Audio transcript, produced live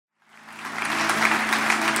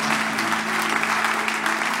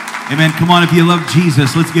Amen. Come on, if you love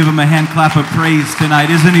Jesus, let's give him a hand clap of praise tonight.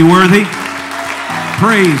 Isn't he worthy?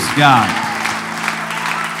 Praise God.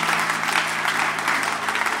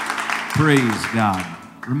 Praise God.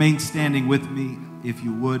 Remain standing with me, if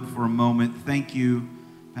you would, for a moment. Thank you,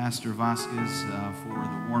 Pastor Vasquez, for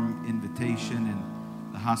the warm invitation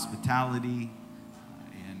and the hospitality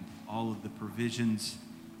and all of the provisions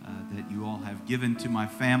that you all have given to my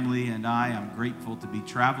family and I. I'm grateful to be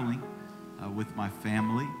traveling with my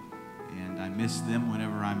family, and I miss them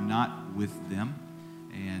whenever I'm not with them.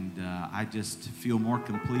 And I just feel more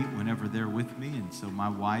complete whenever they're with me. And so my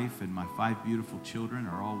wife and my 5 beautiful children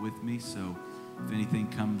are all with me. So if anything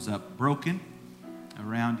comes up broken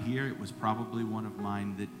around here, it was probably one of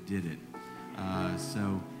mine that did it.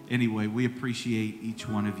 So anyway, we appreciate each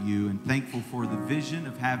one of you and thankful for the vision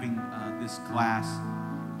of having this class.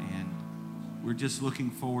 And we're just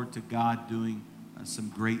looking forward to God doing some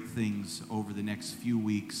great things over the next few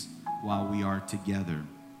weeks while we are together.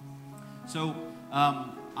 So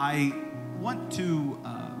I want to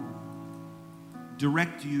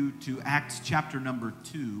direct you to Acts chapter number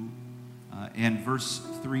 2 and verse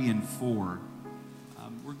 3 and 4.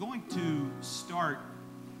 We're going to start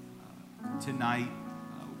tonight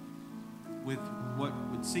with what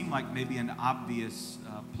would seem like maybe an obvious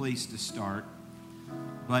place to start,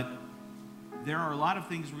 but there are a lot of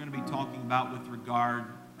things we're going to be talking about with regard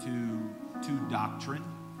to doctrine.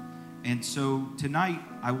 And so tonight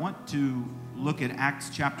I want to look at Acts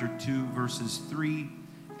chapter 2 verses 3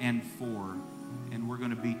 and 4, and we're going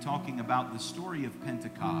to be talking about the story of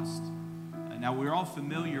Pentecost. Now we're all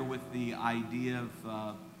familiar with the idea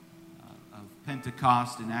of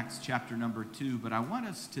Pentecost in Acts chapter number 2, but I want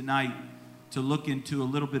us tonight to look into a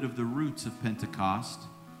little bit of the roots of Pentecost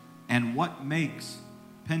and what makes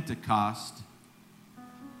Pentecost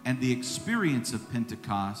and the experience of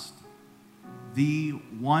Pentecost the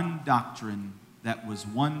one doctrine that was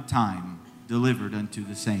one time delivered unto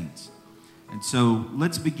the saints. And so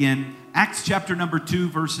let's begin. Acts chapter number 2,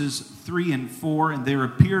 verses 3 and 4. And there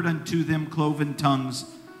appeared unto them cloven tongues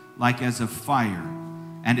like as of fire,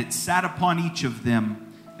 and it sat upon each of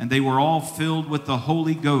them, and they were all filled with the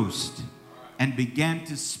Holy Ghost, and began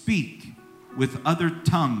to speak with other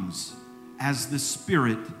tongues as the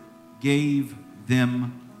Spirit gave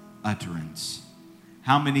them utterance.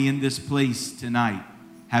 How many in this place tonight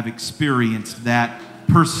have experienced that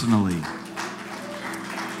personally?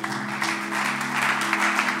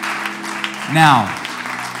 Now,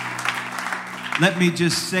 let me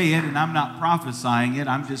just say it, and I'm not prophesying it,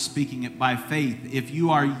 I'm just speaking it by faith. If you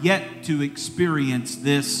are yet to experience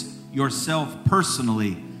this yourself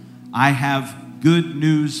personally, I have good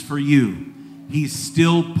news for you. He's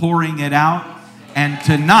still pouring it out, and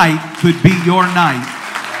tonight could be your night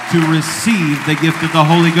to receive the gift of the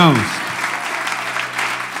Holy Ghost.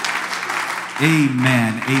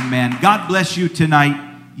 Amen. Amen. God bless you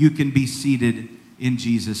tonight. You can be seated in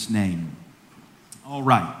Jesus' name. All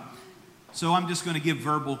right. So I'm just going to give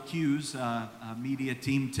verbal cues, media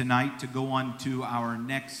team tonight, to go on to our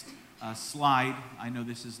next slide. I know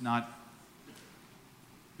this is not,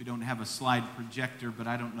 we don't have a slide projector, but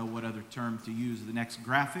I don't know what other term to use. The next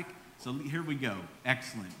graphic. So here we go.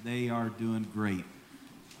 Excellent. They are doing great.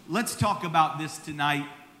 Let's talk about this tonight,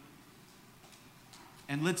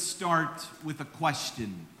 and let's start with a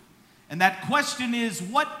question. And that question is,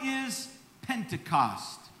 what is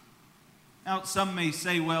Pentecost? Now, some may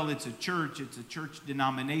say, well, it's a church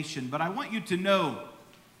denomination, but I want you to know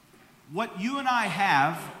what you and I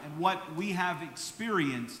have and what we have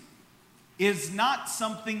experienced is not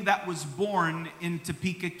something that was born in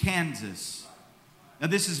Topeka, Kansas. Now,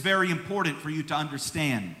 this is very important for you to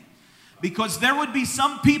understand, because there would be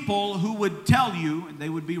some people who would tell you, and they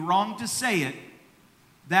would be wrong to say it,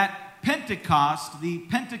 that Pentecost, the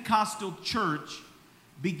Pentecostal church,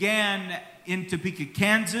 began in Topeka,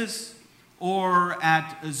 Kansas, or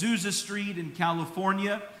at Azusa Street in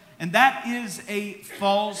California, and that is a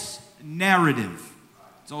false narrative.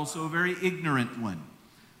 It's also a very ignorant one.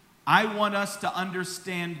 I want us to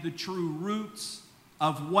understand the true roots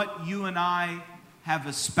of what you and I have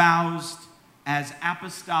espoused as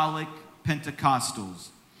apostolic Pentecostals.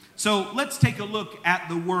 So let's take a look at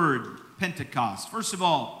the word Pentecost. First of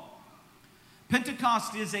all,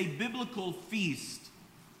 Pentecost is a biblical feast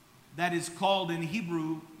that is called in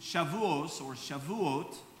Hebrew Shavuos or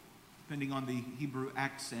Shavuot, depending on the Hebrew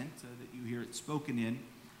accent that you hear it spoken in.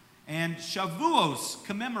 And Shavuos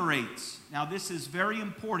commemorates. Now this is very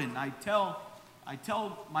important. I tell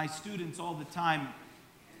my students all the time,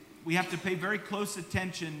 we have to pay very close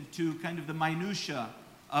attention to kind of the minutia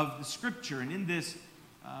of the scripture. And in this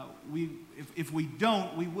if we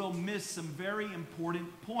don't, we will miss some very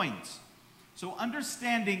important points. So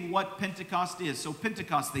understanding what Pentecost is. So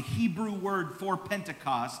Pentecost, the Hebrew word for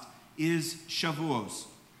Pentecost, is Shavuos.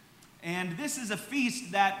 And this is a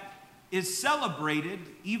feast that is celebrated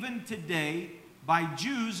even today by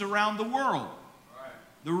Jews around the world. Right.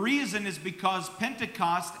 The reason is because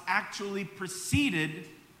Pentecost actually preceded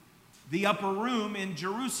the upper room in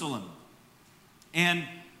Jerusalem. And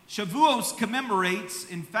Shavuos commemorates,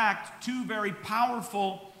 in fact, two very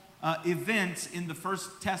powerful events in the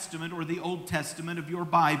First Testament or the Old Testament of your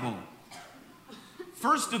Bible.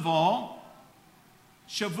 First of all,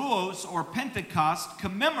 Shavuos or Pentecost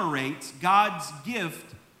commemorates God's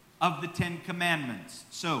gift of the Ten Commandments.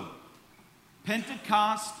 So,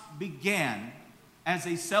 Pentecost began as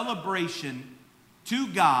a celebration to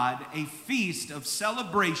God, a feast of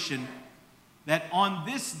celebration that on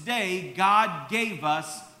this day God gave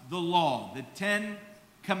us the law, the Ten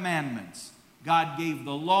Commandments. God gave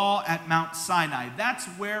the law at Mount Sinai. That's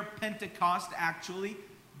where Pentecost actually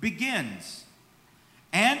begins.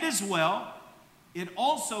 And as well, it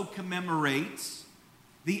also commemorates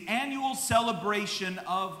the annual celebration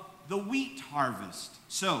of the wheat harvest.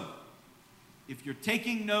 So, if you're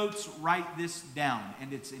taking notes, write this down.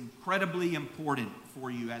 And it's incredibly important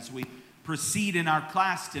for you as we proceed in our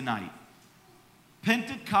class tonight.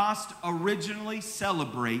 Pentecost originally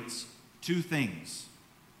celebrates two things: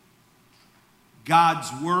 God's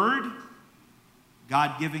Word,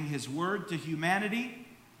 God giving His Word to humanity,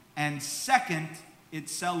 and second, it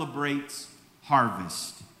celebrates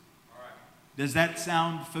harvest. All right. Does that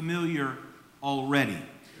sound familiar already?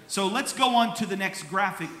 So let's go on to the next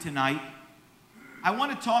graphic tonight. I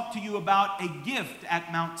want to talk to you about a gift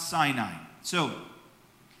at Mount Sinai. So,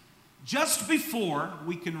 just before,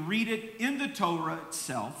 we can read it in the Torah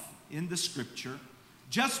itself, in the Scripture,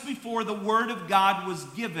 just before the Word of God was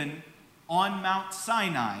given on Mount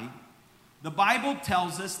Sinai, the Bible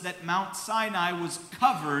tells us that Mount Sinai was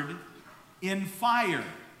covered in fire.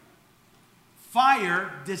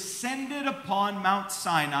 Fire descended upon Mount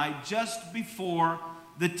Sinai just before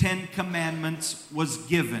the Ten Commandments was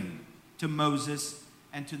given to Moses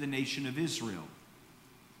and to the nation of Israel.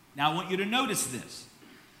 Now I want you to notice this.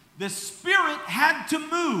 The Spirit had to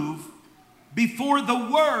move before the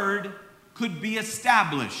Word could be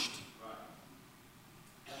established.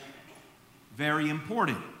 Very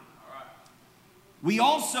important. We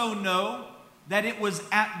also know that it was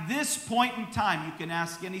at this point in time, you can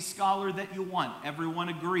ask any scholar that you want, everyone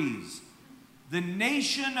agrees, the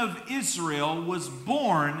nation of Israel was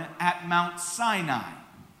born at Mount Sinai.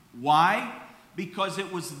 Why? Because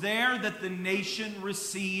it was there that the nation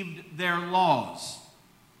received their laws.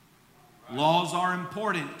 Laws are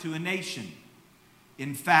important to a nation.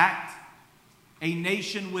 In fact, a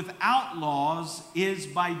nation without laws is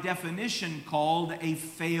by definition called a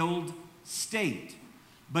failed state.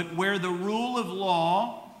 But where the rule of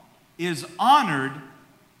law is honored,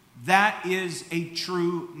 that is a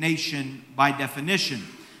true nation by definition.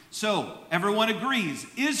 So, everyone agrees,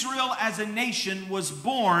 Israel as a nation was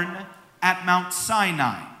born at Mount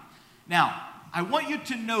Sinai. Now, I want you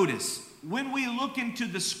to notice, when we look into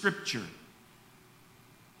the Scripture,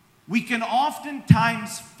 we can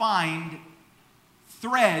oftentimes find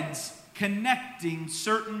threads connecting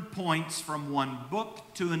certain points from one book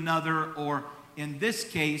to another, or in this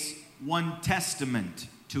case, one testament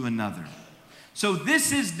to another. So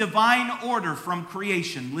this is divine order from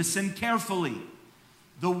creation. Listen carefully.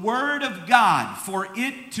 The Word of God, for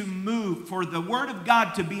it to move, for the Word of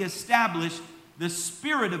God to be established, the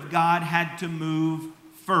Spirit of God had to move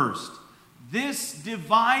first. This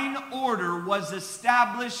divine order was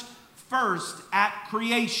established first at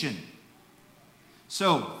creation.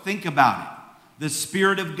 So, think about it. The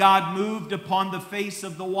Spirit of God moved upon the face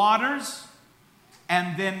of the waters,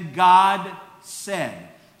 and then God said.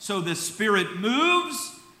 So the Spirit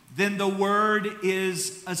moves, then the Word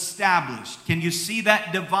is established. Can you see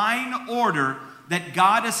that divine order that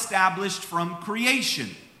God established from creation?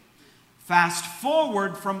 Fast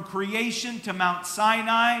forward from creation to Mount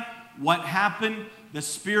Sinai, what happened? The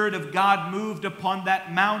Spirit of God moved upon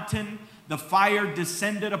that mountain. The fire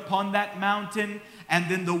descended upon that mountain. And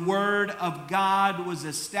then the Word of God was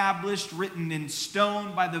established, written in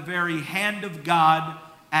stone by the very hand of God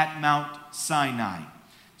at Mount Sinai.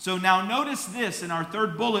 So now notice this in our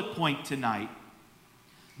third bullet point tonight.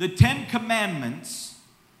 The Ten Commandments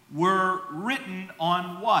were written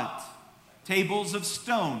on what? Tables of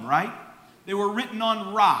stone, right? They were written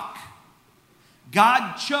on rock.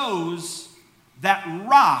 God chose that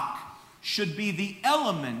rock should be the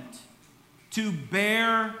element to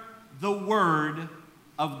bear the Word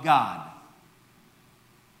of God.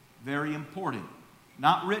 Very important.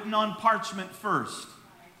 Not written on parchment first,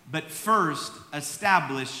 but first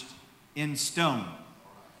established in stone.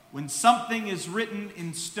 When something is written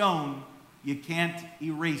in stone, you can't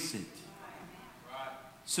erase it.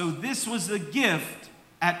 So this was the gift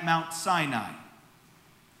at Mount Sinai.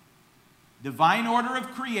 Divine order of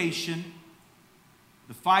creation.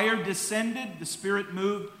 The fire descended, the Spirit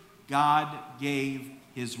moved, God gave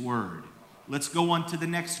His word. Let's go on to the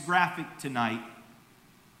next graphic tonight.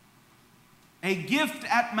 A gift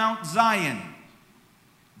at Mount Zion.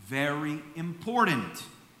 Very important.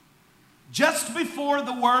 Just before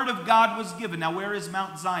the word of God was given. Now, where is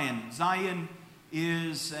Mount Zion? Zion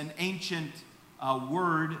is an ancient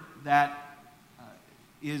word that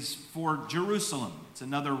is for Jerusalem. It's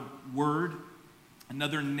another word,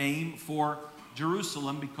 another name for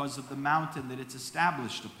Jerusalem because of the mountain that it's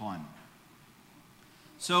established upon.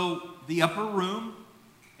 So the upper room,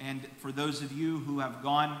 and for those of you who have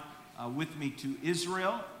gone with me to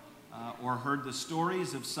Israel or heard the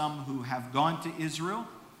stories of some who have gone to Israel,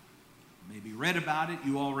 maybe read about it,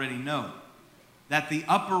 you already know that the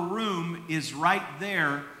upper room is right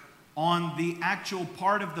there on the actual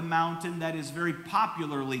part of the mountain that is very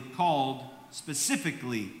popularly called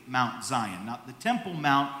specifically Mount Zion. Not the Temple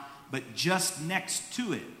Mount, but just next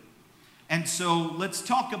to it. And so let's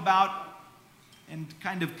talk about and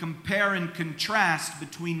kind of compare and contrast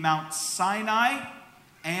between Mount Sinai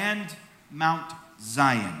and Mount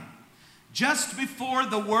Zion. Just before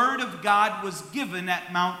the word of God was given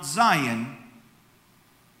at Mount Zion,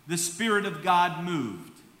 the Spirit of God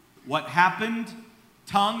moved. What happened?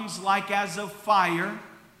 Tongues like as of fire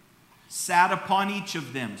sat upon each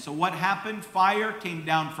of them. So what happened? Fire came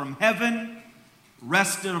down from heaven,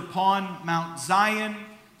 rested upon Mount Zion,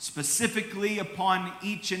 specifically upon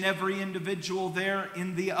each and every individual there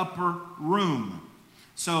in the upper room.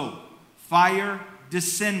 So fire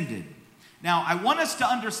descended. Now, I want us to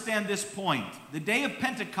understand this point. The day of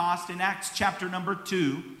Pentecost in Acts chapter number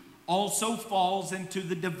 2 also falls into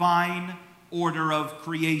the divine order of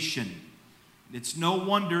creation. It's no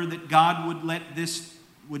wonder that God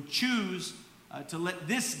would choose to let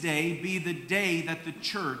this day be the day that the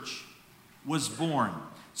church was born.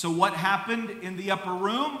 So what happened in the upper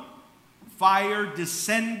room? Fire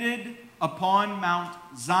descended upon Mount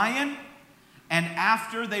Zion. And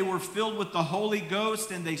after they were filled with the Holy Ghost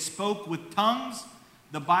and they spoke with tongues,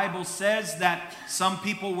 the Bible says that some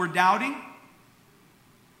people were doubting,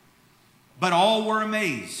 but all were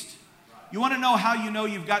amazed. You want to know how you know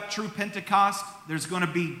you've got true Pentecost? There's going to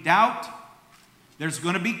be doubt, there's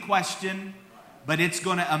going to be question, but it's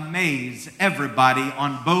going to amaze everybody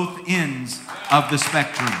on both ends of the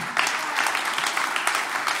spectrum.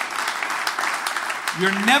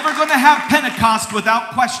 You're never going to have Pentecost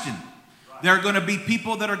without question. There are going to be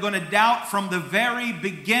people that are going to doubt from the very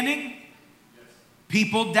beginning.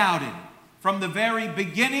 People doubted. From the very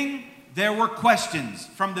beginning, there were questions.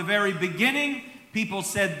 From the very beginning, people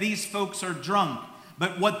said, these folks are drunk.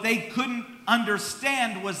 But what they couldn't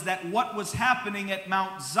understand was that what was happening at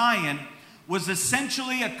Mount Zion was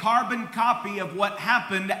essentially a carbon copy of what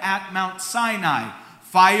happened at Mount Sinai.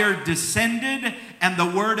 Fire descended and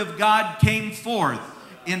the word of God came forth.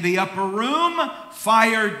 In the upper room,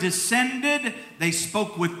 fire descended, they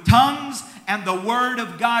spoke with tongues, and the word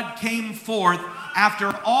of God came forth.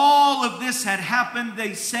 After all of this had happened,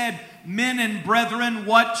 they said, men and brethren,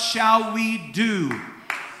 what shall we do?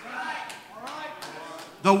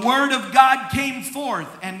 The word of God came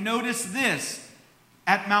forth, and notice this.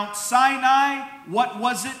 At Mount Sinai, what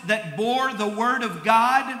was it that bore the word of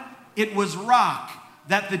God? It was rock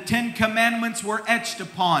that the 10 Commandments were etched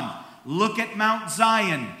upon. Look at Mount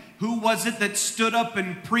Zion. Who was it that stood up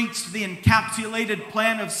and preached the encapsulated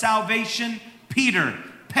plan of salvation? Peter,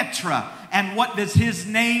 Petra. And what does his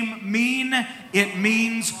name mean? It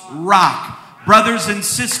means rock. Brothers and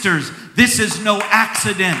sisters, this is no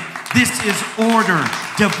accident. This is order.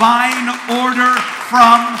 Divine order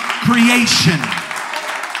from creation.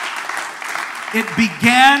 It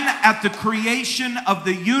began at the creation of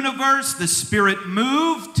the universe. The Spirit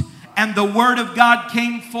moved and the word of God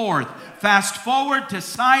came forth. Fast forward to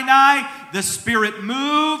Sinai, the Spirit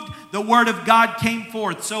moved, the word of God came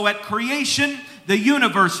forth. So at creation, the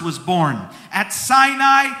universe was born. At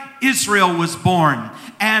Sinai, Israel was born.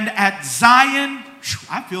 And at Zion,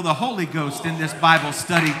 I feel the Holy Ghost in this Bible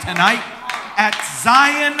study tonight. At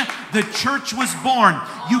Zion, the church was born.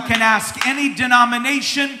 You can ask any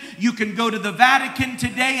denomination. You can go to the Vatican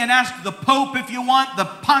today and ask the Pope if you want, the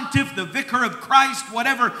Pontiff, the Vicar of Christ,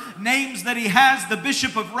 whatever names that he has, the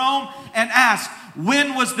Bishop of Rome, and ask,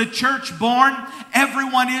 when was the church born?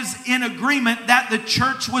 Everyone is in agreement that the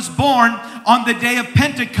church was born on the day of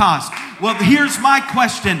Pentecost. Well, here's my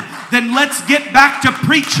question. Then let's get back to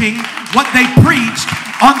preaching what they preached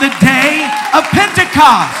on the day of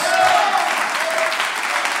Pentecost.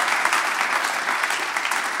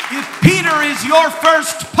 If Peter is your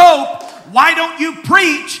first pope, why don't you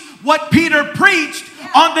preach what Peter preached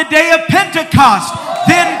on the day of Pentecost?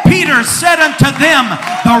 Then Peter said unto them,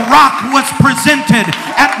 the rock was presented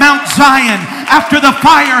at Mount Zion after the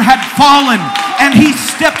fire had fallen, and he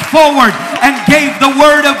stepped forward and gave the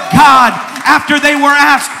word of God after they were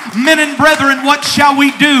asked, men and brethren, what shall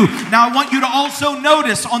we do? Now I want you to also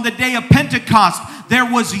notice on the day of Pentecost, there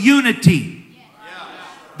was unity.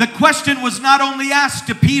 The question was not only asked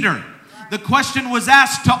to Peter, the question was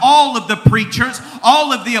asked to all of the preachers,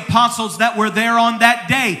 all of the apostles that were there on that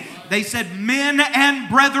day. They said, men and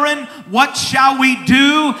brethren, what shall we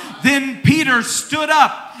do? Then Peter stood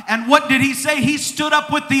up. And what did he say? He stood up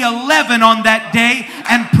with the 11 on that day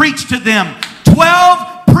and preached to them.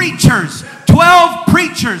 12 preachers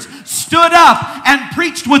stood up and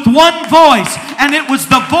preached with one voice. And it was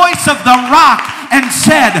the voice of the rock, and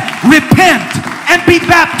said, repent and be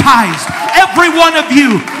baptized, every one of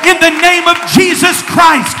you, in the name of Jesus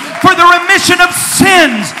Christ, for the remission of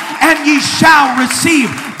sins, and ye shall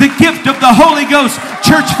receive the gift of the Holy Ghost.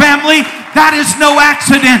 Church family, that is no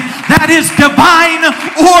accident. That is divine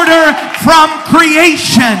order from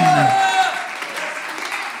creation.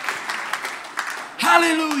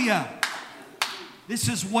 Hallelujah. This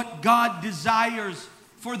is what God desires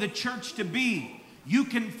for the church to be. You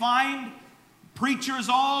can find preachers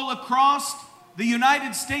all across the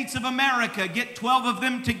United States of America. Get 12 of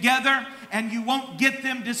them together and you won't get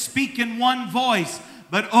them to speak in one voice.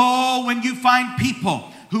 But oh, when you find people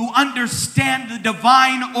who understand the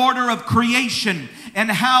divine order of creation and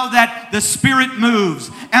how that the Spirit moves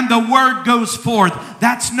and the Word goes forth,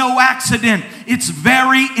 that's no accident. It's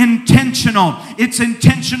very intentional. It's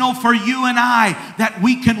intentional for you and I that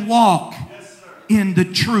we can walk in the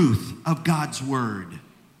truth of God's Word.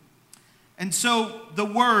 And so the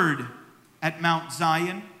Word at Mount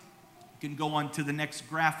Zion, you can go on to the next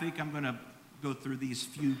graphic. I'm going to go through these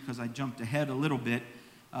few because I jumped ahead a little bit.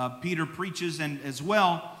 Peter preaches, and as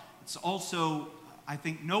well, it's also, I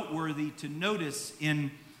think, noteworthy to notice in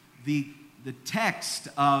the text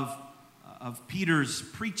of Peter's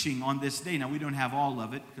preaching on this day. Now, we don't have all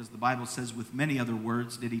of it because the Bible says, with many other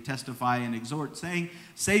words did he testify and exhort, saying,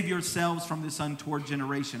 save yourselves from this untoward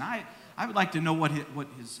generation. I would like to know what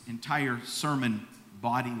his entire sermon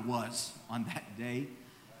body was on that day.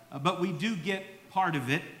 But we do get part of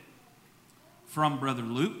it from Brother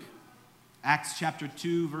Luke. Acts chapter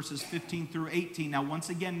 2, verses 15 through 18. Now, once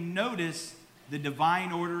again, notice the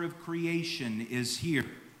divine order of creation is here.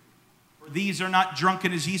 For these are not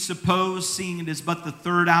drunken as ye suppose, seeing it is but the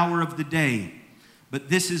third hour of the day. But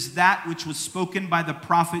this is that which was spoken by the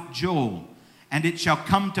prophet Joel. And it shall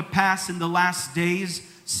come to pass in the last days,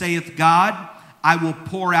 saith God, I will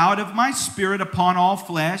pour out of my Spirit upon all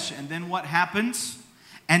flesh. And then what happens?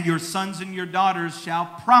 And your sons and your daughters shall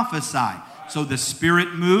prophesy. So the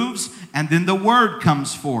Spirit moves, and then the Word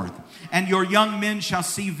comes forth. And your young men shall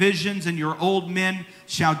see visions, and your old men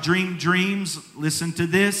shall dream dreams. Listen to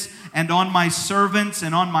this. And on my servants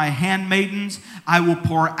and on my handmaidens I will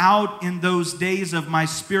pour out in those days of my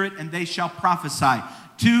Spirit, and they shall prophesy.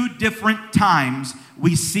 2 different times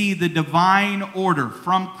we see the divine order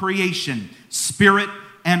from creation. Spirit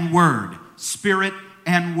and Word. Spirit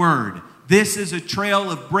and Word. This is a trail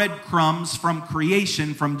of breadcrumbs from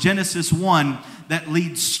creation, from Genesis 1, that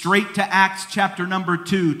leads straight to Acts chapter number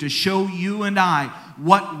 2 to show you and I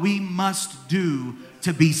what we must do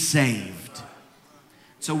to be saved.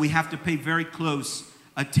 So we have to pay very close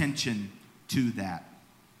attention to that.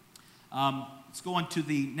 Let's go on to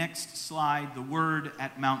the next slide. The Word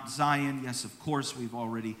at Mount Zion. Yes, of course, we've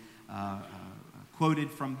already quoted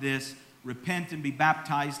from this. Repent and be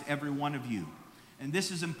baptized, every one of you. And this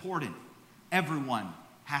is important. Everyone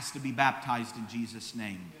has to be baptized in Jesus'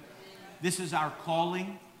 name. This is our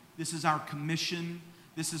calling. This is our commission.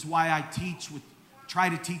 This is why I try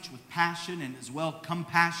to teach with passion and as well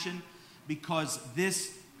compassion, because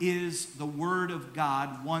this is the Word of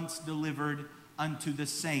God once delivered unto the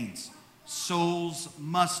saints. Souls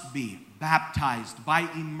must be baptized by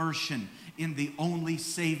immersion in the only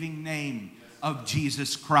saving name of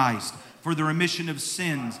Jesus Christ. for the remission of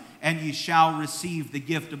sins, and ye shall receive the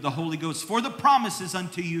gift of the Holy Ghost. For the promises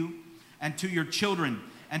unto you and to your children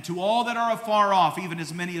and to all that are afar off, even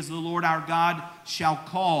as many as the Lord our God shall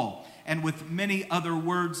call. And with many other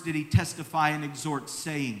words did he testify and exhort,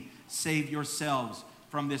 saying, save yourselves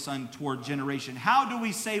from this untoward generation. How do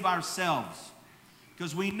we save ourselves?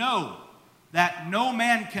 Because we know that no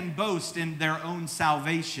man can boast in their own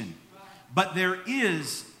salvation. But there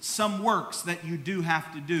is some works that you do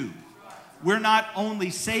have to do. We're not only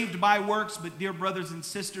saved by works, but dear brothers and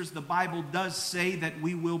sisters, the Bible does say that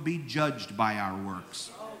we will be judged by our works.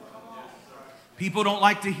 People don't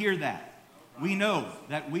like to hear that. We know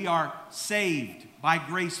that we are saved by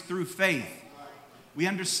grace through faith. We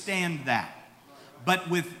understand that. But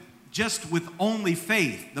with only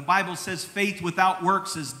faith, the Bible says faith without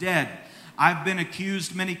works is dead. I've been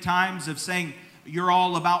accused many times of saying, you're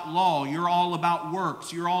all about law, you're all about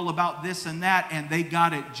works, you're all about this and that, and they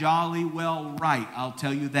got it jolly well right, I'll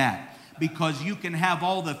tell you that. Because you can have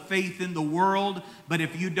all the faith in the world, but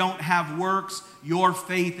if you don't have works, your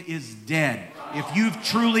faith is dead. If you've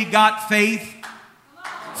truly got faith,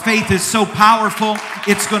 faith is so powerful,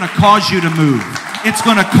 it's going to cause you to move. It's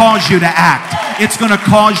going to cause you to act. It's going to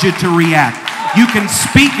cause you to react. You can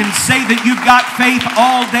speak and say that you've got faith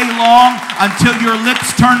all day long until your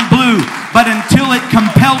lips turn blue. But until it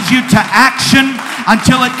compels you to action,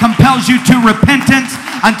 until it compels you to repentance,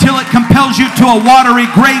 until it compels you to a watery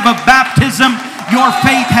grave of baptism, your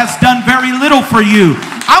faith has done very little for you.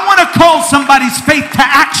 I want to call somebody's faith to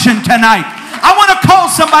action tonight. I want to call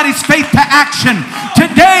somebody's faith to action.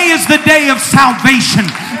 Today is the day of salvation.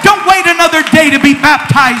 Don't wait another day to be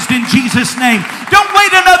baptized in Jesus' name. Don't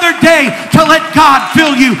wait another day to let God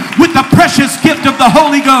fill you with the precious gift of the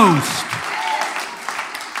Holy Ghost.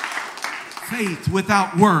 Faith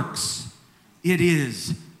without works, it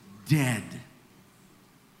is dead.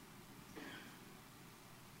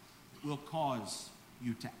 It will cause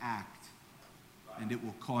you to act, and it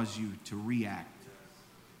will cause you to react.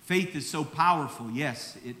 Faith is so powerful.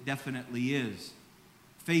 Yes, it definitely is.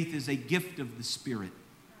 Faith is a gift of the Spirit.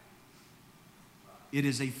 It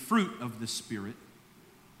is a fruit of the Spirit,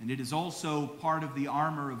 and it is also part of the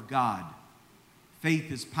armor of God.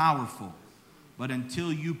 Faith is powerful, but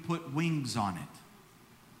until you put wings on it,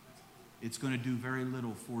 it's going to do very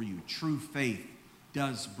little for you. True faith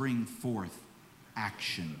does bring forth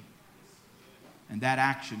action, and that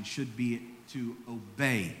action should be to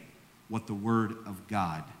obey what the Word of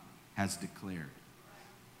God has declared.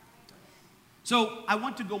 So I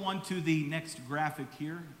want to go on to the next graphic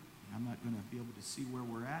here. I'm not going to be able to see where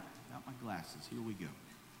we're at without my glasses. Here we go.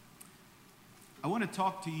 I want to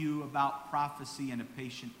talk to you about prophecy and a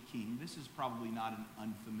patient king. This is probably not an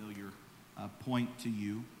unfamiliar point to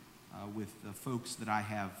you with the folks that I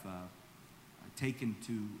have taken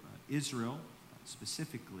to Israel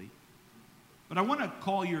specifically. But I want to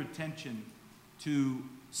call your attention to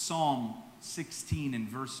Psalm 16 and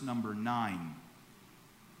verse number 9.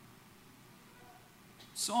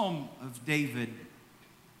 Psalm of David,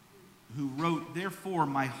 who wrote, "Therefore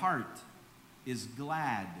my heart is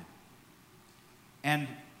glad." And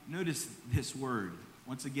notice this word.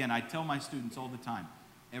 Once again, I tell my students all the time,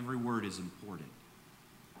 every word is important.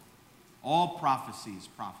 All prophecy is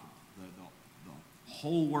profitable, the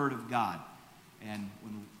whole Word of God. And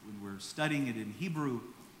when we're studying it in Hebrew,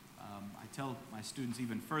 I tell my students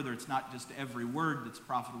even further, it's not just every word that's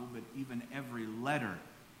profitable, but even every letter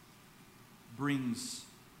brings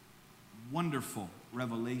wonderful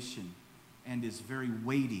revelation and is very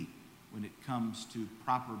weighty when it comes to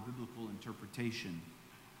proper biblical interpretation.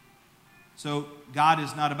 So God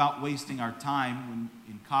is not about wasting our time. When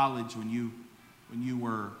in college, when you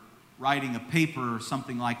were writing a paper or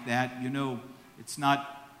something like that, it's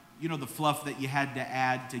not, the fluff that you had to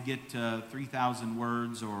add to get to 3,000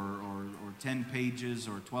 words or 10 pages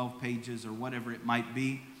or 12 pages or whatever it might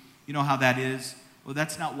be. You know how that is? Well,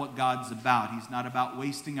 that's not what God's about. He's not about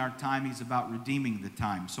wasting our time. He's about redeeming the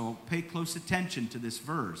time. So pay close attention to this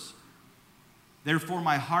verse. "Therefore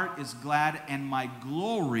my heart is glad and my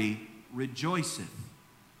glory rejoiceth."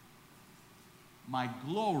 My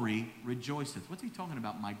glory rejoiceth. What's he talking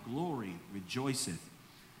about? My glory rejoiceth.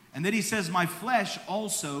 And then he says, "My flesh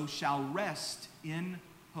also shall rest in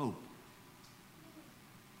hope."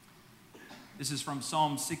 This is from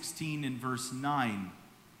Psalm 16 and verse 9.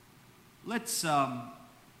 Let's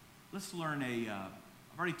learn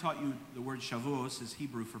I've already taught you the word Shavuos is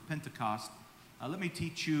Hebrew for Pentecost. Let me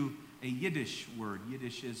teach you a Yiddish word.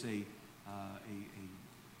 Yiddish is a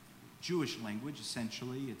Jewish language,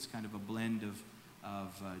 essentially. It's kind of a blend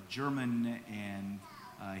of German and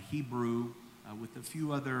Hebrew with a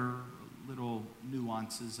few other little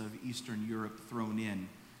nuances of Eastern Europe thrown in.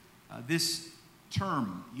 This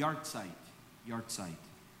term, Yahrzeit.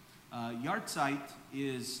 Yahrzeit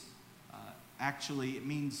is actually, it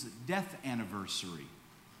means death anniversary.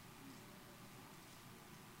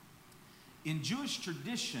 In Jewish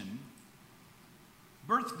tradition,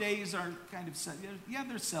 birthdays are kind of,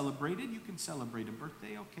 they're celebrated. You can celebrate a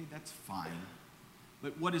birthday. Okay, that's fine.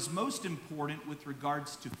 But what is most important with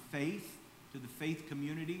regards to faith, to the faith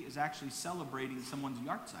community, is actually celebrating someone's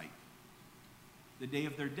Yahrzeit, the day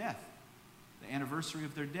of their death, the anniversary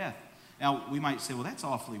of their death. Now, we might say, well, that's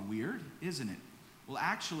awfully weird, isn't it? Well,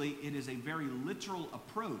 actually, it is a very literal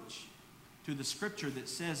approach to the scripture that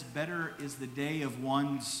says better is the day of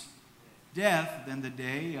one's death than the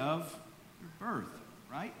day of your birth,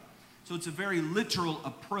 right? So it's a very literal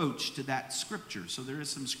approach to that scripture. So there is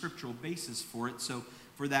some scriptural basis for it. So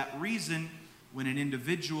for that reason, when an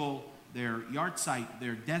individual, their Yahrzeit,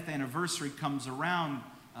 their death anniversary comes around,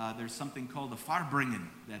 there's something called a Farbringen,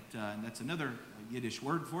 and that's another Yiddish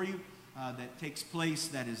word for you, that takes place,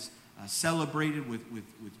 that is celebrated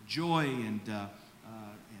with joy, and the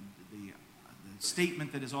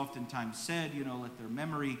statement that is oftentimes said, let their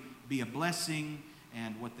memory be a blessing,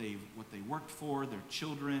 and what they worked for, their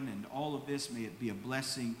children, and all of this, may it be a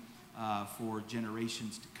blessing for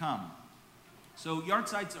generations to come. So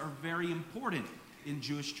Yahrzeits are very important in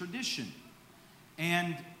Jewish tradition.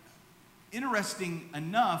 And interesting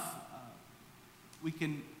enough, we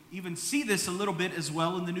can even see this a little bit as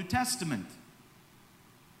well in the New Testament.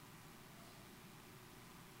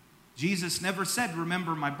 Jesus never said,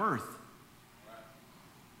 "Remember my birth."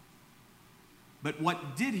 But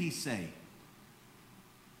what did he say?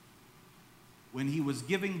 When he was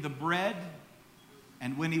giving the bread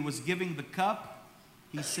and when he was giving the cup,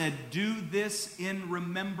 he said, "Do this in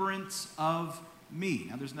remembrance of me."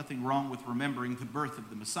 Now, there's nothing wrong with remembering the birth of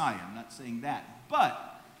the Messiah. I'm not saying that.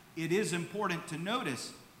 But it is important to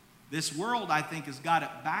notice this world, I think, has got it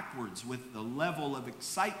backwards with the level of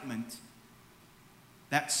excitement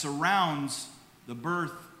that surrounds the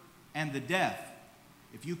birth and the death.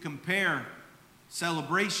 If you compare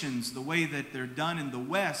celebrations the way that they're done in the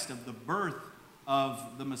West of the birth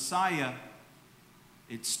of the Messiah,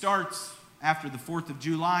 it starts after the 4th of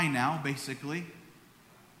July now, basically.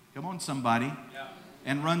 Come on, somebody. Yeah.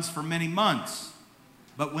 And runs for many months.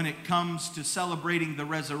 But when it comes to celebrating the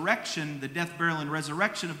resurrection, the death, burial, and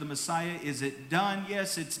resurrection of the Messiah, is it done?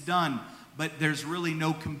 Yes, it's done. But there's really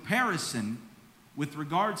no comparison with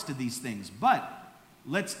regards to these things. But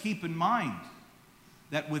let's keep in mind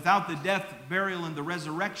that without the death, burial, and the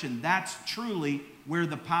resurrection, that's truly where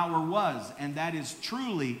the power was. And that is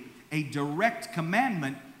truly a direct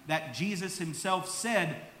commandment that Jesus himself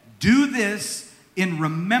said, "Do this in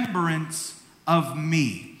remembrance of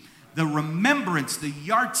me." The remembrance, the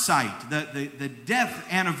Yahrzeit, the death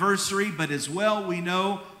anniversary, but as well we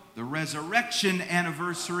know the resurrection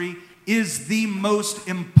anniversary is the most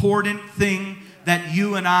important thing that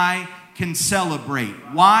you and I can celebrate.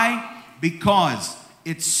 Why? Because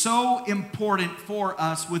it's so important for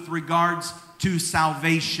us with regards to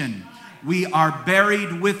salvation. We are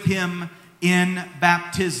buried with him in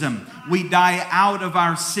baptism. We die out of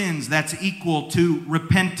our sins. That's equal to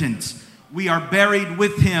repentance. We are buried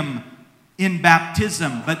with him in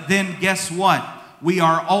baptism. But then guess what? We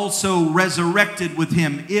are also resurrected with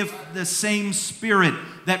him. If the same Spirit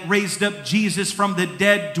that raised up Jesus from the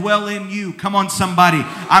dead dwell in you. Come on, somebody.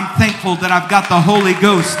 I'm thankful that I've got the Holy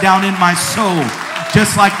Ghost down in my soul.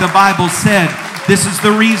 Just like the Bible said, this is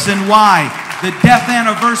the reason why the death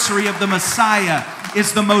anniversary of the Messiah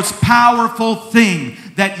is the most powerful thing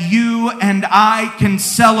that you and I can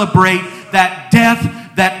celebrate. That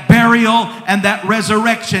death, that burial, and that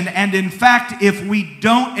resurrection. And in fact, if we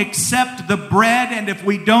don't accept the bread and if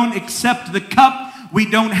we don't accept the cup, we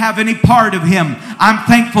don't have any part of him. I'm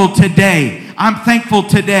thankful today.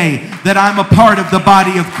 That I'm a part of the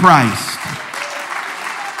body of Christ.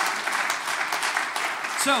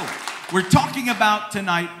 So, we're talking about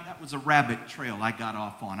tonight. That was a rabbit trail I got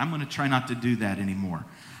off on. I'm going to try not to do that anymore.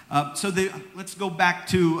 Let's go back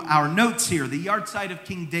to our notes here. The Yahrzeit of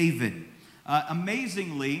King David.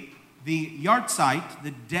 Amazingly, the Yahrzeit,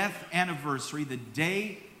 the death anniversary, the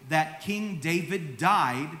day that King David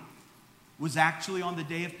died, was actually on the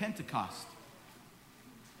day of Pentecost.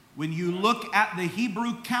 When you look at the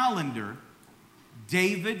Hebrew calendar,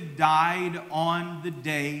 David died on the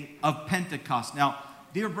day of Pentecost. Now,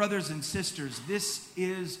 dear brothers and sisters, this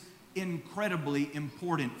is incredibly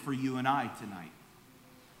important for you and I tonight.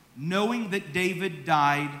 Knowing that David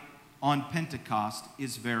died on Pentecost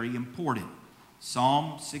is very important.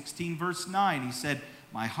 Psalm 16 verse 9, he said,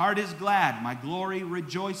 "My heart is glad, my glory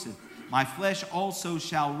rejoiceth. My flesh also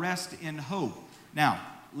shall rest in hope. Now,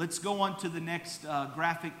 let's go on to the next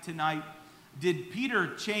graphic tonight. Did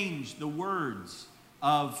Peter change the words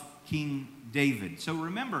of King David? So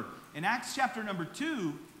remember, in Acts chapter number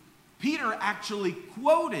 2, Peter actually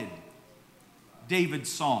quoted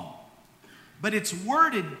David's psalm. But it's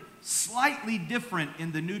worded slightly different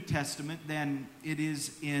in the New Testament than it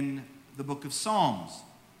is in the book of Psalms.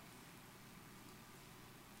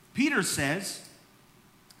 Peter says,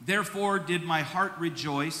 therefore did my heart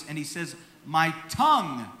rejoice, and he says, my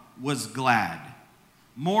tongue was glad.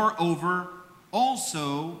 Moreover,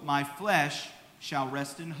 also my flesh shall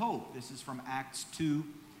rest in hope. This is from Acts 2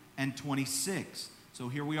 and 26. So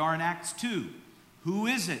here we are in Acts 2. Who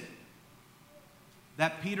is it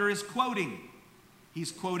that Peter is quoting?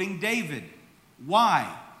 He's quoting David.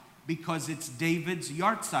 Why? Because it's David's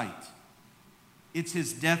yahrzeit. It's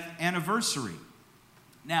his death anniversary.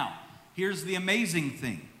 Now, here's the amazing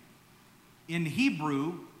thing. In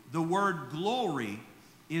Hebrew, the word glory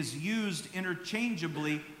is used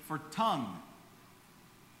interchangeably for tongue.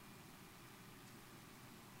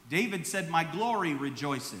 David said, my glory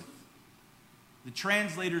rejoiceth. The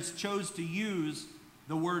translators chose to use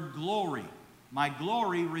the word glory. My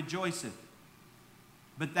glory rejoiceth.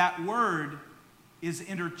 But that word is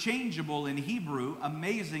interchangeable in Hebrew,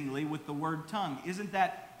 amazingly, with the word tongue. Isn't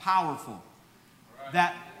that powerful? Right.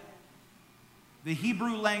 That the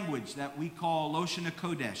Hebrew language that we call Loshen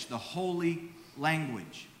HaKodesh, the holy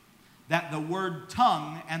language, that the word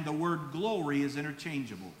tongue and the word glory is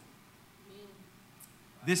interchangeable.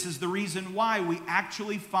 This is the reason why we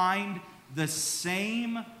actually find the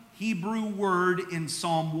same Hebrew word in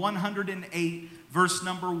Psalm 108, verse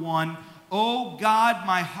number 1. O God,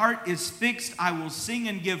 my heart is fixed. I will sing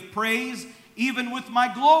and give praise, even with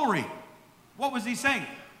my glory. What was he saying?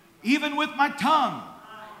 Even with my tongue,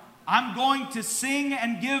 I'm going to sing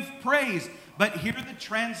and give praise. But here the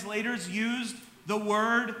translators used the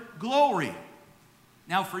word glory.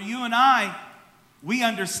 Now for you and I, we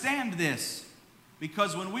understand this.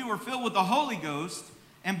 Because when we were filled with the Holy Ghost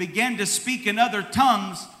and began to speak in other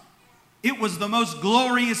tongues, it was the most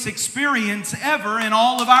glorious experience ever in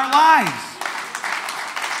all of our lives.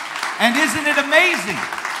 And isn't it amazing?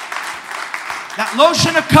 That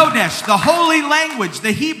Loshen HaKodesh, the holy language,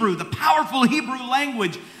 the Hebrew, the powerful Hebrew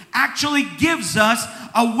language, actually gives us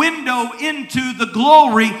a window into the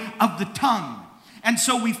glory of the tongue. And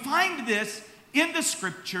so we find this in the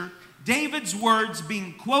scripture, David's words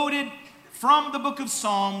being quoted from the book of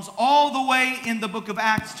Psalms all the way in the book of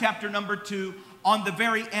Acts chapter number 2 on the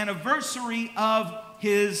very anniversary of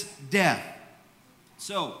his death.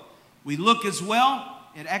 So we look as well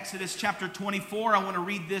at Exodus chapter 24. I want to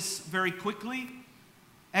read this very quickly.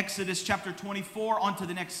 Exodus chapter 24. On to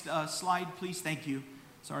the next slide, please. Thank you.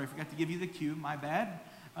 Sorry, I forgot to give you the cue. My bad.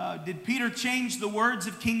 Did Peter change the words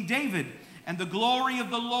of King David? And the glory of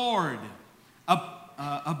the Lord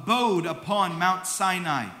abode upon Mount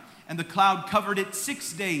Sinai. And the cloud covered it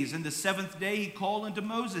 6 days. And the seventh day he called unto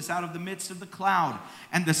Moses out of the midst of the cloud.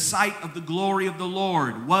 And the sight of the glory of the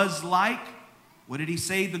Lord was like, what did he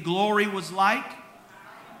say? The glory was like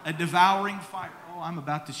a devouring fire. Oh, I'm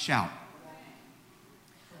about to shout.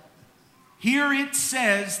 Here it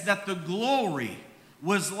says that the glory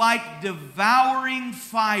was like devouring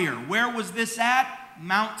fire. Where was this at?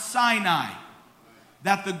 Mount Sinai.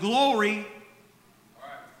 That the glory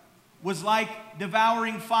was like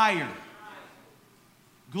devouring fire.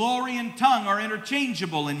 Glory and tongue are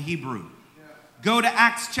interchangeable in Hebrew. Go to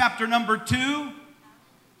Acts chapter number 2.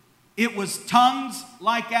 It was tongues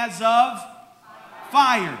like as of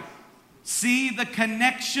fire. See the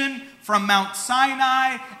connection from Mount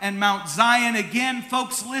Sinai and Mount Zion. Again,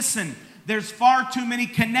 folks, listen. There's far too many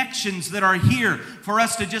connections that are here for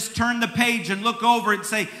us to just turn the page and look over and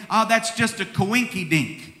say, oh, that's just a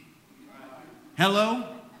coinky-dink. Hello?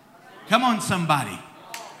 Come on, somebody.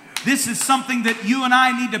 This is something that you and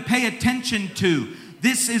I need to pay attention to.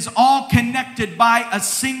 This is all connected by a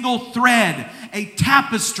single thread, a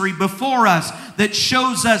tapestry before us that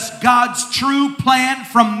shows us God's true plan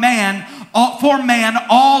from man, for man,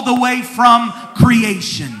 all the way from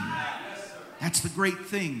creation. That's the great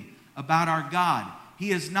thing about our God.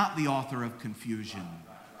 He is not the author of confusion.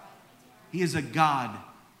 He is a God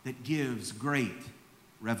that gives great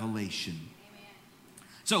revelation.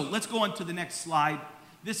 So let's go on to the next slide.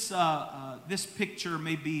 This picture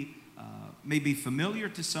may be familiar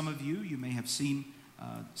to some of you. You may have seen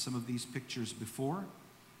some of these pictures before.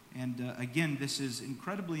 And again, this is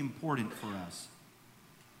incredibly important for us.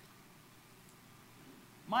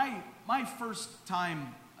 My first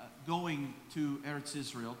time going to Eretz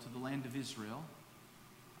Israel, to the land of Israel,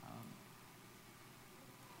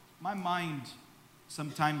 my mind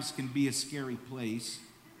sometimes can be a scary place.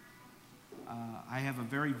 I have a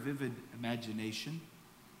very vivid imagination.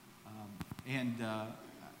 I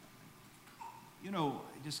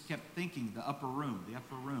just kept thinking, the upper room.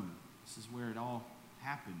 This is where it all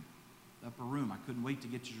happened. The upper room. I couldn't wait to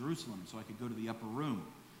get to Jerusalem so I could go to the upper room.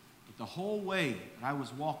 But the whole way that I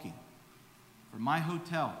was walking from my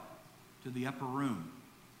hotel to the upper room,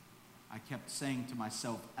 I kept saying to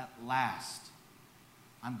myself, at last,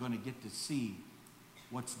 I'm going to get to see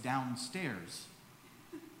what's downstairs.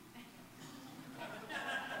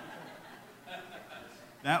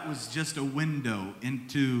 That was just a window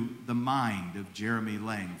into the mind of Jeremy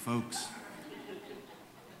Lang, folks.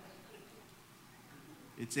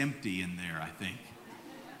 It's empty in there, I think.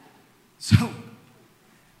 So,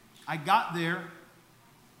 I got there.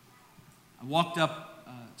 I walked up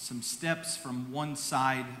some steps from one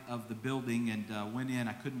side of the building and went in.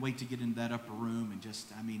 I couldn't wait to get into that upper room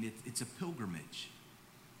and it's a pilgrimage.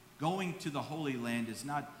 Going to the Holy Land is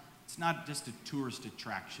it's not just a tourist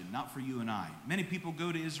attraction, not for you and I. Many people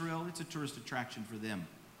go to Israel, it's a tourist attraction for them.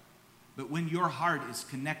 But when your heart is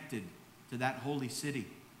connected to that holy city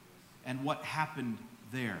and what happened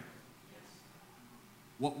there,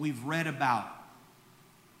 what we've read about,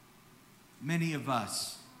 many of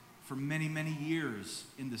us, for many, many years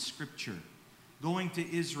in the scripture. Going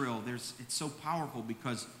to Israel, it's so powerful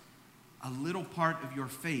because a little part of your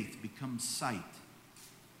faith becomes sight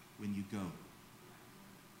when you go.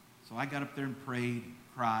 So I got up there and prayed,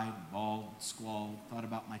 cried, bawled, squalled, thought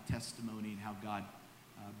about my testimony and how God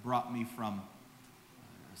brought me from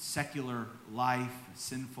a secular life, a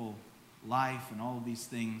sinful life, and all of these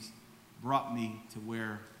things brought me to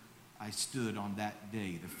where I stood on that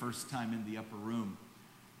day, the first time in the upper room.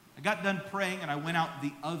 I got done praying and I went out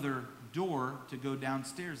the other door to go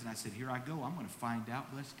downstairs and I said, here I go, I'm going to find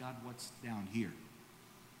out, bless God, what's down here.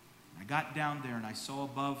 And I got down there and I saw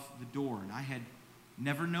above the door, and I had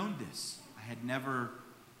never known this. I had never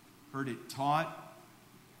heard it taught.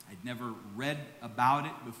 I'd never read about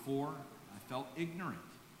it before. I felt ignorant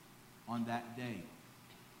on that day.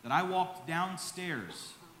 That I walked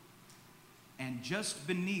downstairs, and just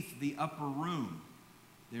beneath the upper room,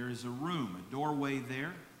 there is a doorway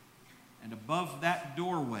there. And above that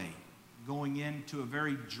doorway, going into a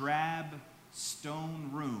very drab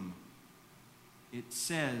stone room, it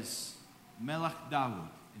says Melech David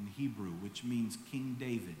in Hebrew, which means King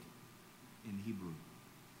David in Hebrew.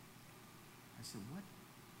 I said, what?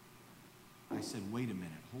 I said, wait a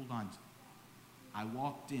minute, hold on. I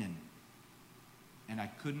walked in, and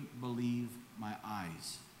I couldn't believe my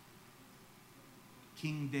eyes.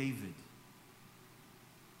 King David,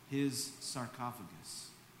 his sarcophagus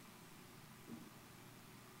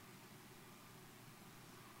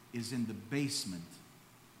is in the basement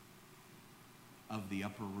of the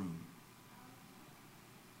upper room.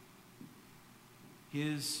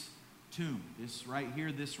 His tomb, this right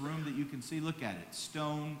here, this room that you can see, look at it,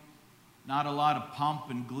 stone, not a lot of pomp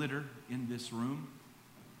and glitter in this room,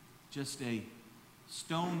 just a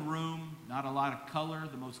stone room, not a lot of color.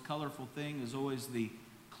 The most colorful thing is always the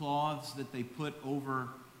cloths that they put over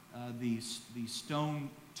the stone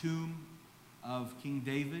tomb of King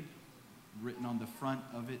David. Written on the front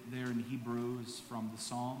of it there in Hebrew is from the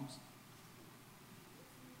Psalms.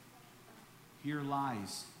 Here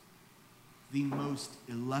lies the most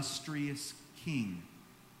illustrious king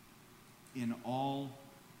in all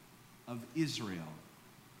of Israel,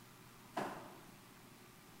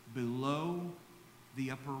 below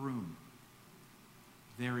the upper room.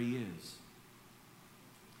 There he is.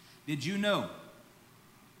 Did you know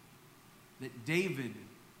that David,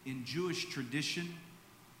 in Jewish tradition,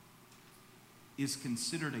 is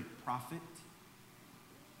considered a prophet?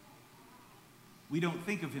 We don't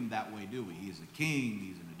think of him that way, do we? He is a king,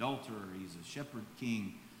 he's an adulterer, he's a shepherd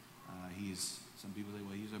king. Some people say,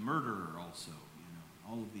 well, he's a murderer also,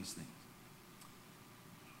 all of these things.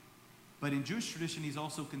 But in Jewish tradition, he's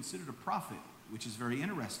also considered a prophet, which is very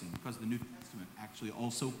interesting because the New Testament actually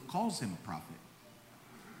also calls him a prophet.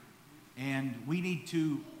 And we need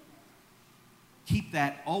to keep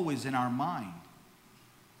that always in our mind,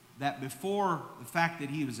 that before the fact that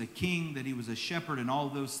he was a king, that he was a shepherd and all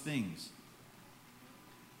those things,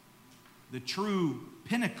 the true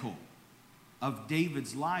pinnacle of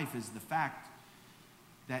David's life is the fact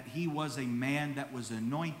that he was a man that was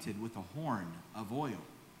anointed with a horn of oil.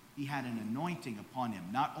 He had an anointing upon him,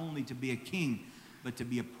 not only to be a king, but to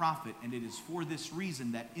be a prophet. And it is for this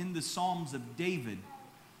reason that in the Psalms of David,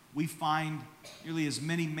 we find nearly as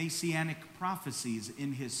many messianic prophecies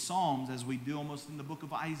in his Psalms as we do almost in the book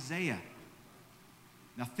of Isaiah.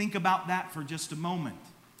 Now think about that for just a moment.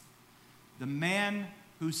 The man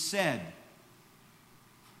who said,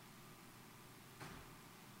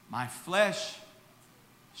 "My flesh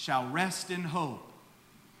shall rest in hope."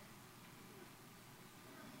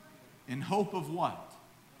 In hope of what?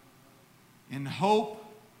 In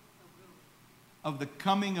hope of the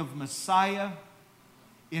coming of Messiah,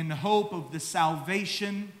 in hope of the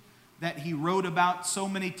salvation that he wrote about so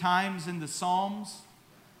many times in the Psalms,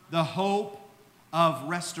 the hope of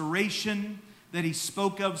restoration that he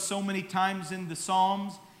spoke of so many times in the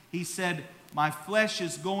Psalms. He said, "My flesh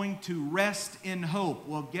is going to rest in hope."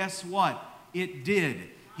 Well, guess what? It did.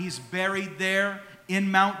 He's buried there in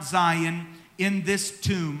Mount Zion in this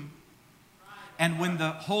tomb. And when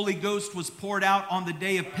the Holy Ghost was poured out on the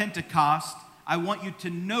day of Pentecost, I want you to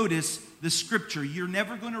notice the scripture. You're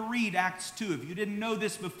never going to read Acts 2. If you didn't know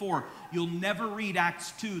this before, you'll never read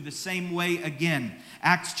Acts 2 the same way again.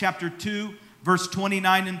 Acts chapter 2, verse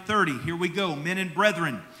 29 and 30. Here we go. "Men and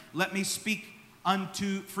brethren, let me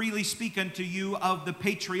freely speak unto you of the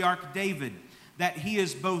patriarch David, that he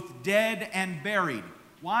is both dead and buried."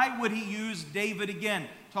 Why would he use David again,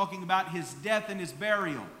 talking about his death and his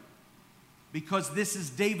burial? Because this is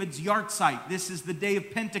David's yahrzeit. This is the day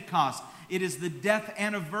of Pentecost. It is the death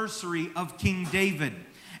anniversary of King David.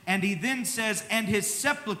 And he then says, "And his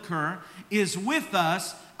sepulcher is with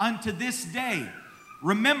us unto this day."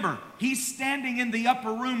 Remember, he's standing in the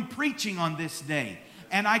upper room preaching on this day.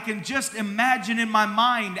 And I can just imagine in my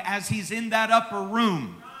mind as he's in that upper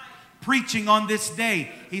room preaching on this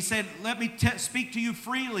day. He said, "Let me speak to you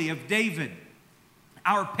freely of David,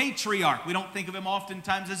 our patriarch." We don't think of him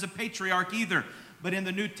oftentimes as a patriarch either. But in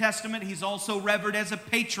the New Testament, he's also revered as a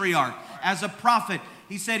patriarch, as a prophet.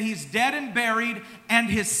 He said he's dead and buried, and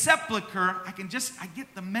his sepulcher, I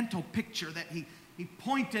get the mental picture that he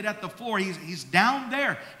pointed at the floor. He's down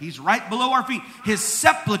there. He's right below our feet. His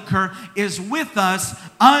sepulcher is with us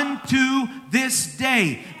unto this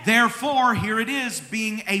day. Therefore, here it is,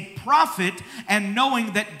 being a prophet and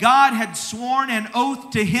knowing that God had sworn an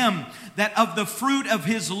oath to him that of the fruit of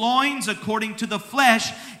his loins, according to the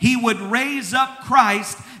flesh, he would raise up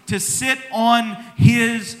Christ to sit on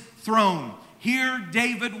his throne. Here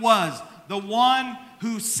David was, the one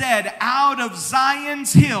who said, "Out of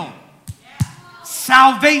Zion's hill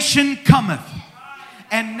salvation cometh."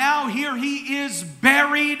 And now here he is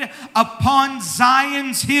buried upon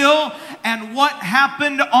Zion's hill. And what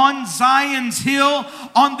happened on Zion's hill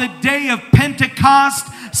on the day of Pentecost?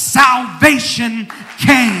 Salvation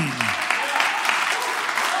came.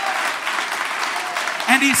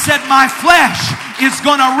 And he said, "My flesh is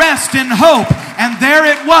going to rest in hope." And there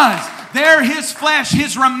it was. There his flesh,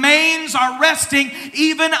 his remains are resting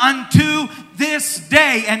even unto this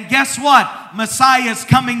day. And guess what? Messiah is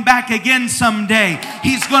coming back again someday.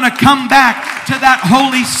 He's going to come back to that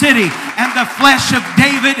holy city. And the flesh of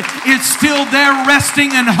David is still there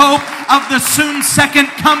resting in hope of the soon second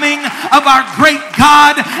coming of our great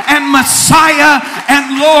God and Messiah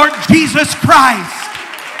and Lord Jesus Christ.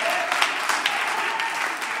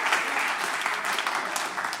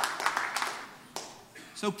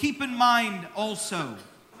 So keep in mind also,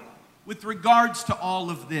 with regards to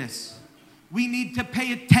all of this, we need to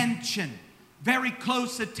pay attention, very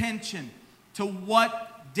close attention, to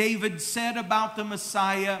what David said about the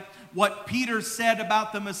Messiah, what Peter said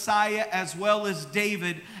about the Messiah, as well as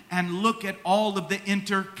David, and look at all of the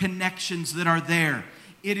interconnections that are there.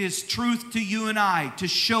 It is truth to you and I to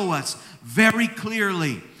show us very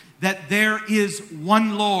clearly that there is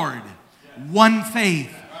one Lord, one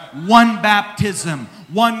faith, one baptism,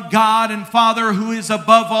 one God and Father who is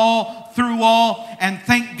above all, through all, and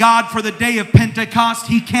thank God for the day of Pentecost.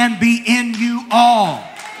 He can be in you all.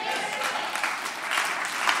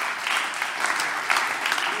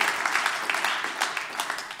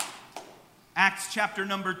 Acts chapter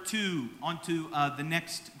number 2, onto the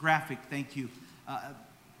next graphic, thank you.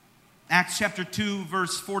 Acts chapter 2,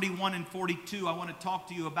 verse 41 and 42, I want to talk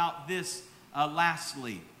to you about this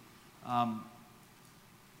lastly.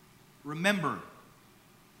 Remember,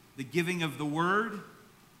 the giving of the word,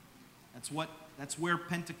 that's where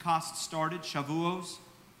Pentecost started, Shavuos.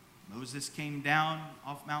 Moses came down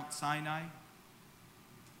off Mount Sinai.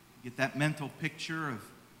 Get that mental picture of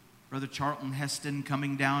Brother Charlton Heston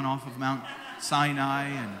coming down off of Mount Sinai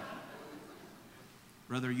and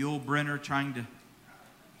Brother Yul Brynner trying to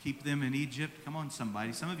keep them in Egypt. Come on,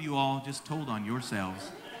 somebody. Some of you all just told on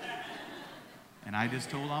yourselves. And I just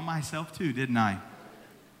told on myself too, didn't I?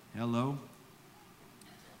 Hello.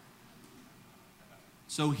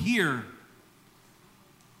 So here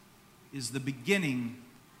is the beginning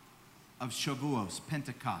of Shavuos,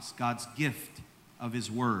 Pentecost, God's gift of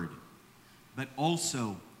His Word. But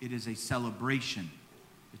also, it is a celebration.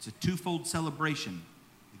 It's a twofold celebration.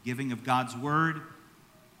 giving of God's word,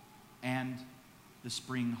 and the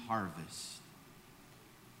spring harvest.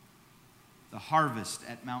 The harvest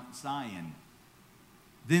at Mount Zion.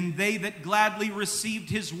 Then they that gladly received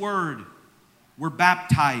his word were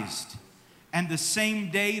baptized, and the same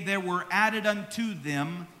day there were added unto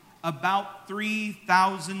them about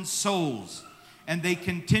 3,000 souls. And they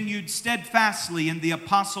continued steadfastly in the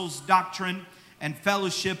apostles' doctrine and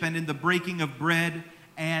fellowship, and in the breaking of bread,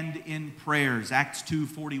 and in prayers. Acts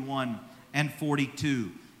 2:41 and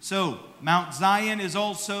 42. So, Mount Zion is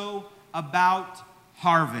also about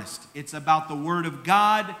harvest. It's about the Word of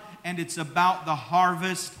God, and it's about the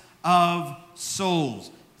harvest of souls.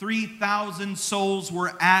 3,000 souls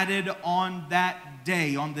were added on that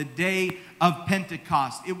day, on the day of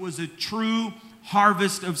Pentecost. It was a true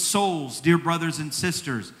harvest of souls, dear brothers and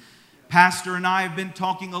sisters. Pastor and I have been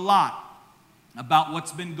talking a lot about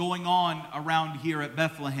what's been going on around here at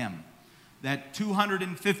Bethlehem. That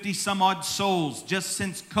 250 some odd souls just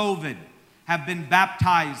since COVID have been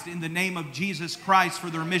baptized in the name of Jesus Christ for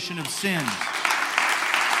the remission of sins.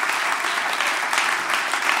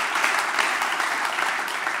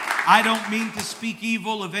 I don't mean to speak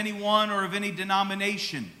evil of anyone or of any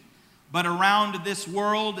denomination, but around this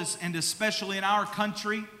world, and especially in our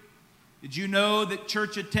country, did you know that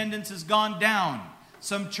church attendance has gone down?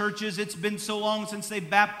 Some churches, it's been so long since they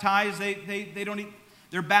baptized, they don't eat,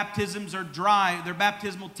 their baptisms are dry, their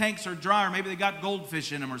baptismal tanks are dry, or maybe they got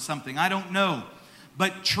goldfish in them or something. I don't know.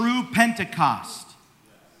 But true Pentecost,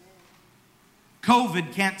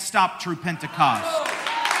 COVID can't stop true Pentecost.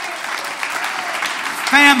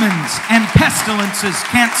 Famines and pestilences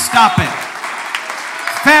can't stop it.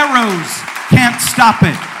 Pharaohs can't stop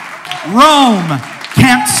it. Rome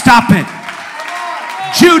can't stop it.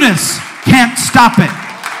 Judas can't stop it.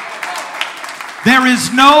 There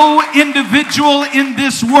is no individual in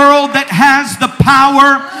this world that has the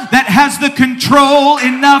power, that has the control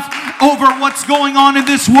enough over what's going on in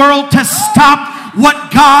this world to stop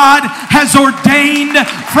what God has ordained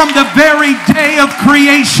from the very day of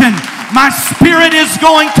creation. My spirit is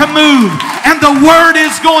going to move, and the word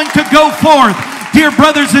is going to go forth. Dear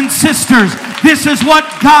brothers and sisters, this is what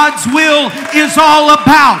God's will is all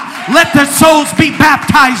about. Let the souls be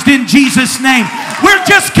baptized in Jesus' name. We're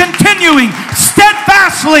just continuing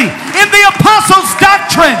steadfastly in the apostles'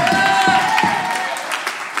 doctrine.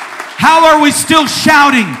 How are we still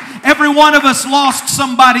shouting? Every one of us lost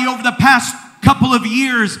somebody over the past couple of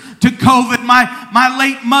years to COVID. My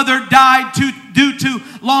late mother died due to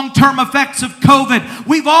long-term effects of COVID.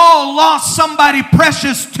 We've all lost somebody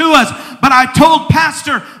precious to us. But I told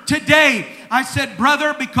Pastor today, I said,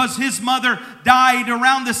 brother, because his mother died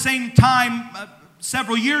around the same time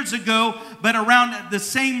several years ago, but around the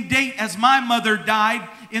same date as my mother died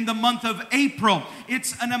in the month of April.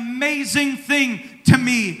 It's an amazing thing to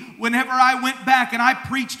me whenever I went back and I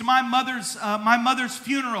preached my mother's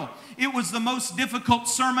funeral. It was the most difficult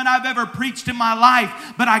sermon I've ever preached in my life.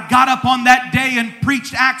 But I got up on that day and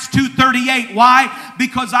preached Acts 2:38. Why?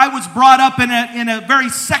 Because I was brought up in a very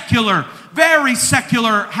secular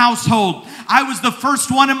household. I was the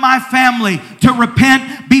first one in my family to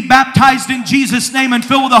repent, be baptized in Jesus' name, and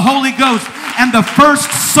filled with the Holy Ghost. And the first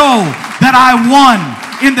soul that I won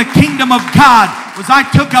in the kingdom of God was I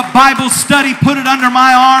took a Bible study, put it under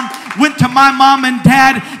my arm, went to my mom and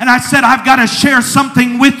dad, and I said, I've got to share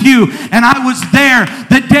something with you. And I was there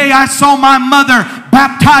the day I saw my mother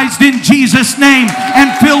baptized in Jesus' name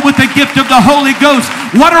and filled with the gift of the Holy Ghost.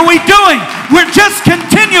 What are we doing? We're just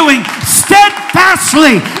continuing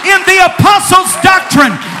steadfastly in the apostles'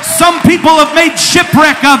 doctrine. Some people have made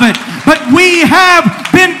shipwreck of it, but we have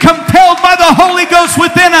been compelled by the Holy Ghost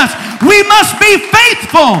within us. We must be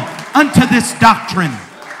faithful unto this doctrine.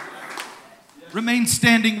 Remain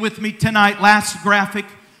standing with me tonight. Last graphic,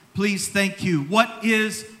 please. Thank you. What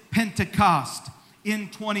is Pentecost in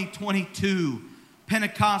 2022?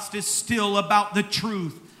 Pentecost is still about the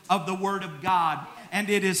truth of the Word of God, and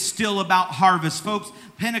it is still about harvest. Folks,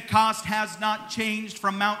 Pentecost has not changed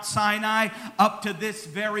from Mount Sinai up to this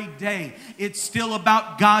very day. It's still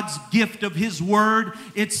about God's gift of His Word.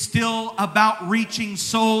 It's still about reaching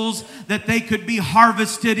souls that they could be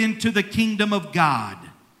harvested into the kingdom of God.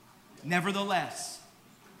 Nevertheless,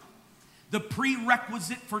 the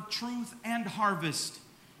prerequisite for truth and harvest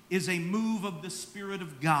is a move of the Spirit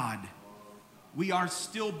of God. We are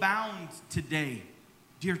still bound today,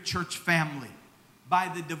 dear church family, by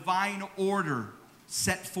the divine order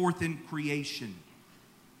set forth in creation.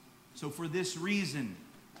 So for this reason,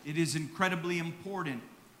 it is incredibly important,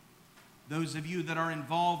 those of you that are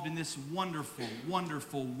involved in this wonderful,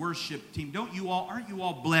 wonderful worship team. Aren't you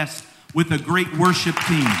all blessed with a great worship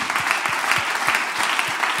team?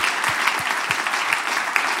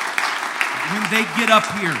 when they get up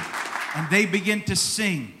here and they begin to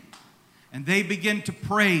sing and they begin to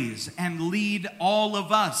praise and lead all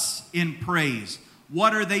of us in praise,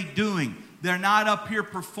 what are they doing? They're not up here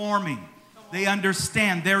performing. They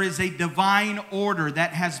understand there is a divine order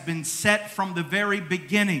that has been set from the very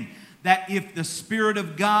beginning, that if the Spirit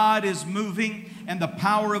of God is moving and the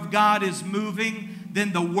power of God is moving,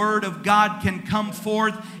 then the Word of God can come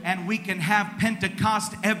forth and we can have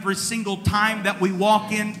Pentecost every single time that we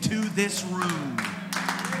walk into this room.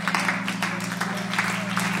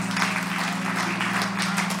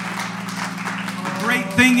 The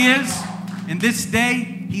great thing is, in this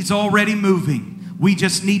day, He's already moving. We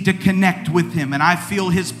just need to connect with Him. And I feel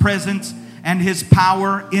His presence and His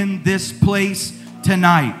power in this place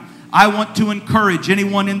tonight. I want to encourage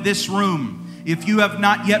anyone in this room, if you have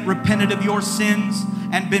not yet repented of your sins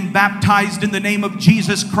and been baptized in the name of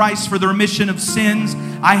Jesus Christ for the remission of sins,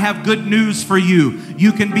 I have good news for you.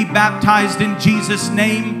 You can be baptized in Jesus'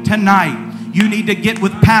 name tonight. You need to get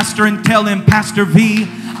with Pastor and tell him, Pastor V,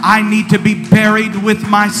 I need to be buried with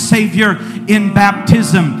my Savior in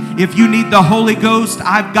baptism. If you need the Holy Ghost,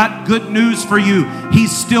 I've got good news for you.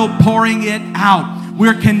 He's still pouring it out.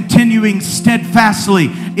 We're continuing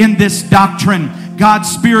steadfastly in this doctrine. God's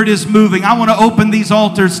Spirit is moving. I want to open these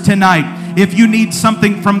altars tonight. If you need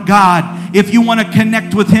something from God, if you want to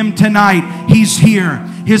connect with Him tonight, He's here.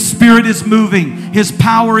 His Spirit is moving. His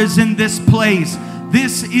power is in this place.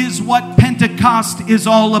 This is what Pentecost is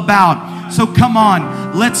all about. So come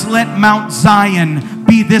on, let's let Mount Zion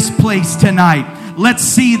be this place tonight. Let's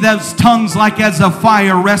see those tongues like as a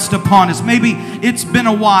fire rest upon us. Maybe it's been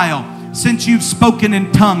a while since you've spoken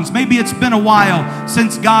in tongues. Maybe it's been a while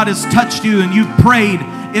since God has touched you and you've prayed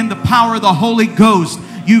in the power of the Holy Ghost.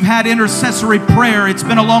 You've had intercessory prayer. It's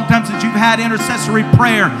been a long time since you've had intercessory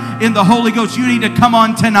prayer in the Holy Ghost. You need to come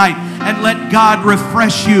on tonight and let God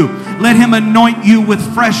refresh you. Let Him anoint you with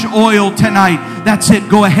fresh oil tonight. That's it.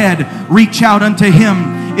 Go ahead. Reach out unto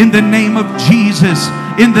Him in the name of Jesus.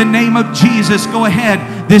 In the name of Jesus, go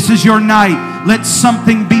ahead. This is your night. Let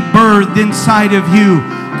something be birthed inside of you.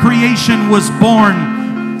 Creation was born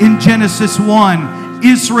in Genesis 1.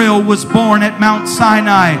 Israel was born at Mount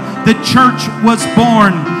Sinai. The church was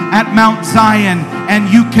born at Mount Zion. And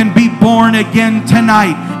you can be born again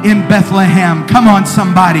tonight in Bethlehem. Come on,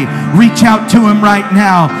 somebody. Reach out to Him right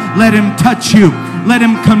now. Let Him touch you. Let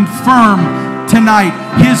Him confirm tonight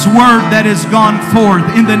His word that has gone forth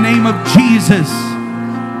in the name of Jesus.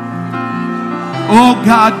 Oh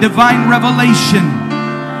God, divine revelation,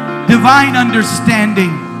 divine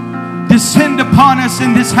understanding, descend upon us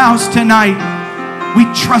in this house tonight. We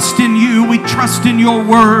trust in You. We trust in Your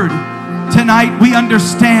word. Tonight we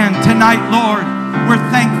understand. Tonight, Lord, we're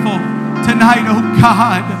thankful. Tonight, oh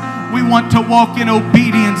God, we want to walk in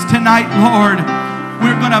obedience. Tonight, Lord,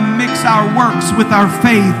 we're going to mix our works with our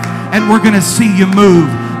faith and we're going to see You move.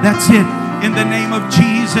 That's it. In the name of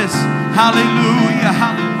Jesus. Hallelujah.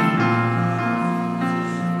 Hallelujah.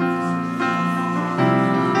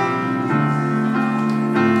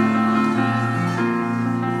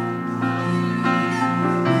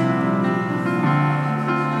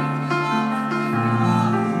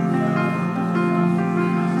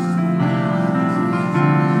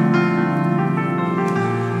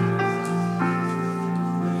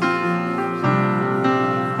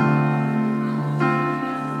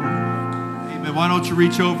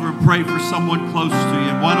 Reach over and pray for someone close to you.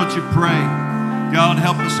 And why don't you pray, God,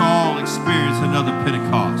 help us all experience another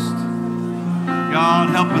Pentecost. God,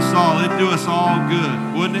 help us all. It'd do us all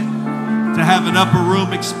good, wouldn't it? To have an upper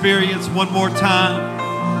room experience one more time.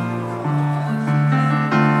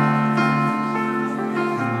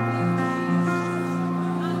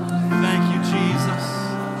 Thank you, Jesus.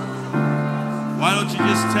 Why don't you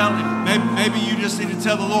just tell Him? Maybe you just need to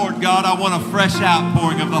tell the Lord, God, I want a fresh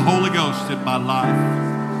outpouring of the Holy Ghost in my life.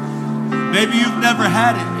 Maybe you've never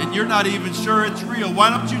had it and you're not even sure it's real. Why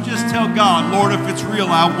don't you just tell God, Lord, if it's real,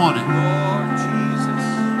 I want it. Lord Jesus.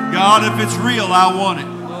 God, if it's real, I want it.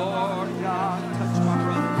 Lord God, touch my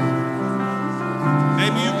brother.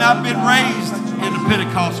 Maybe you've not been raised in a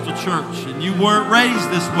Pentecostal church and you weren't raised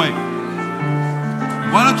this way.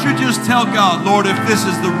 Why don't you just tell God, Lord, if this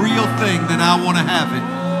is the real thing, then I want to have it.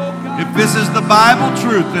 If this is the Bible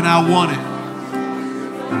truth, then I want it.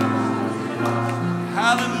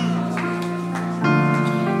 Hallelujah.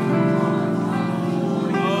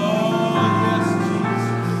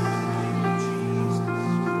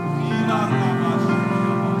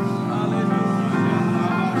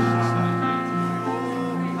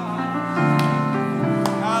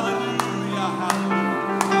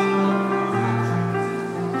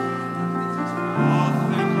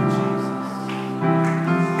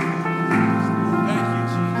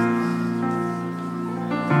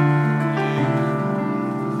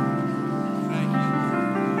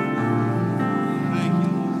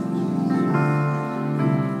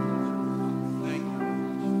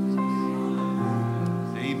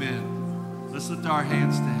 lift our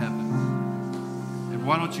hands to heaven. And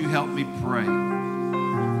why don't you help me pray?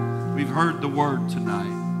 We've heard the word tonight.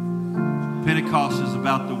 Pentecost is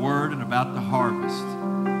about the word and about the harvest.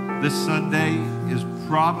 This Sunday is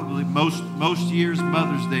probably, most years,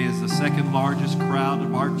 Mother's Day is the second largest crowd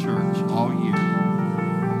of our church all year.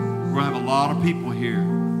 We're going to have a lot of people here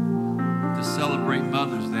to celebrate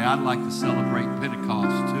Mother's Day. I'd like to celebrate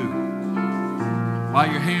Pentecost too. While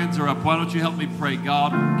your hands are up, why don't you help me pray?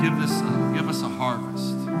 God, give us a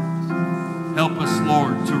harvest. Help us,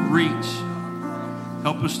 Lord, to reach.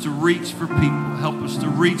 Help us to reach for people. Help us to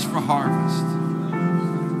reach for harvest.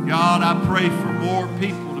 God, I pray for more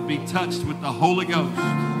people to be touched with the Holy Ghost,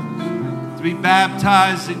 to be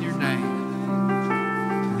baptized in your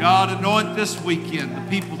name. God, anoint this weekend the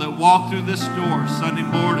people that walk through this door Sunday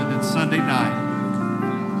morning and Sunday night.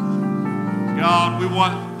 God, we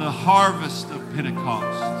want the harvest of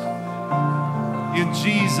Pentecost. In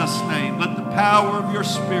Jesus' name, let the power of your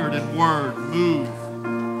Spirit and word move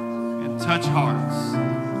and touch hearts.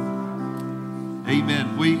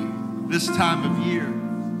 Amen. This time of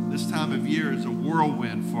year is a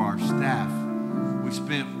whirlwind for our staff. We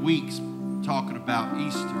spent weeks talking about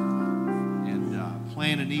Easter and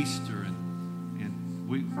planning Easter, and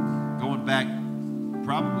we going back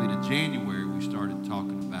probably to January we started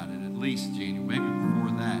talking about it, at least January, maybe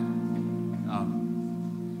before that.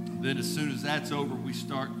 Then as soon as that's over, we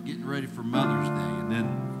start getting ready for Mother's Day, and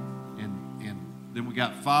then we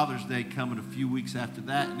got Father's Day coming a few weeks after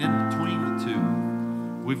that, and in between the two,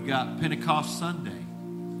 we've got Pentecost Sunday.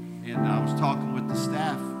 And I was talking with the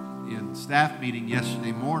staff in staff meeting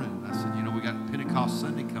yesterday morning. I said, we got Pentecost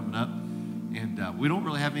Sunday coming up, and we don't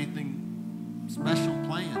really have anything special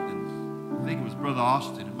planned. And I think it was Brother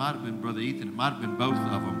Austin. It might have been Brother Ethan. It might have been both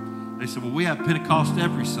of them. They said, well, we have Pentecost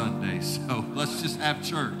every Sunday, so let's just have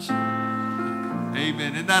church.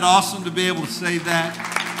 Amen. Isn't that awesome to be able to say that? To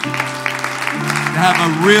have a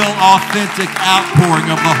real, authentic outpouring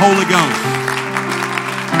of the Holy Ghost.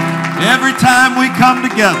 Every time we come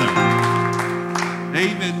together,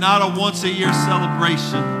 amen, not a once-a-year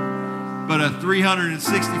celebration, but a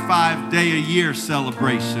 365-day-a-year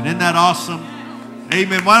celebration. Isn't that awesome?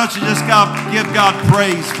 Amen. Why don't you just give God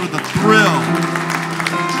praise for the thrill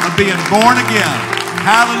of being born again.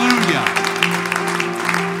 Hallelujah.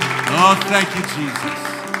 Oh, thank you, Jesus.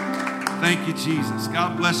 Thank you, Jesus.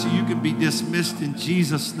 God bless you. You can be dismissed in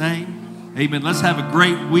Jesus' name. Amen. Let's have a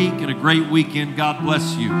great week and a great weekend. God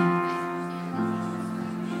bless you.